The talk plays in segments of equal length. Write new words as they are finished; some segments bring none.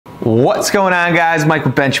What's going on, guys? Mike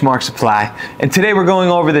with Benchmark Supply, and today we're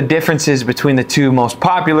going over the differences between the two most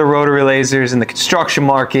popular rotary lasers in the construction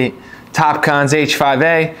market, Topcon's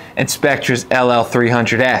H5A and Spectra's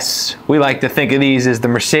LL300S. We like to think of these as the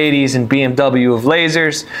Mercedes and BMW of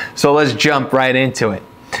lasers, so let's jump right into it.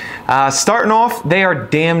 Starting off, they are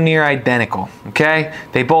damn near identical, okay?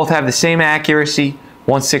 They both have the same accuracy,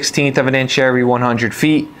 1/16 of an inch every 100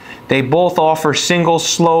 feet. They both offer single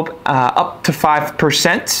slope up to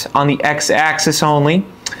 5% on the x-axis only.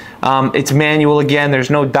 It's manual again, there's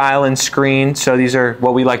no dial-in screen, so these are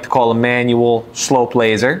what we like to call a manual slope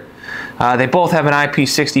laser. They both have an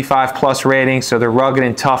IP65 plus rating, so they're rugged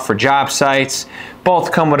and tough for job sites.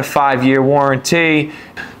 Both come with a 5-year warranty.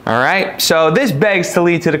 Alright, so this begs to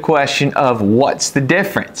lead to the question of what's the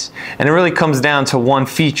difference? And it really comes down to one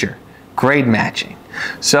feature: grade matching.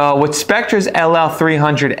 So with Spectra's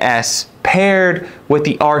LL300S paired with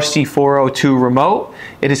the RC402 remote,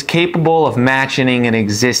 it is capable of matching an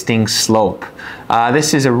existing slope.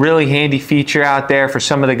 This is a really handy feature out there for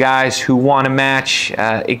some of the guys who want to match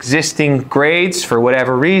existing grades for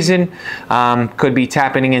whatever reason. Could be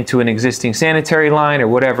tapping into an existing sanitary line or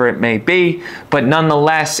whatever it may be. But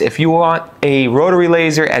nonetheless, if you want a rotary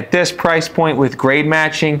laser at this price point with grade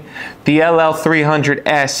matching, the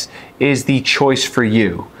LL300S is the choice for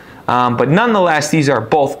you. But nonetheless, these are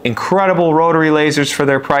both incredible rotary lasers for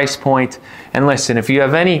their price point. And listen, if you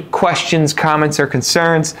have any questions, comments, or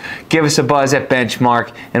concerns, give us a buzz at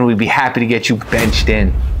Benchmark, and we'd be happy to get you benched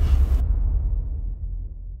in.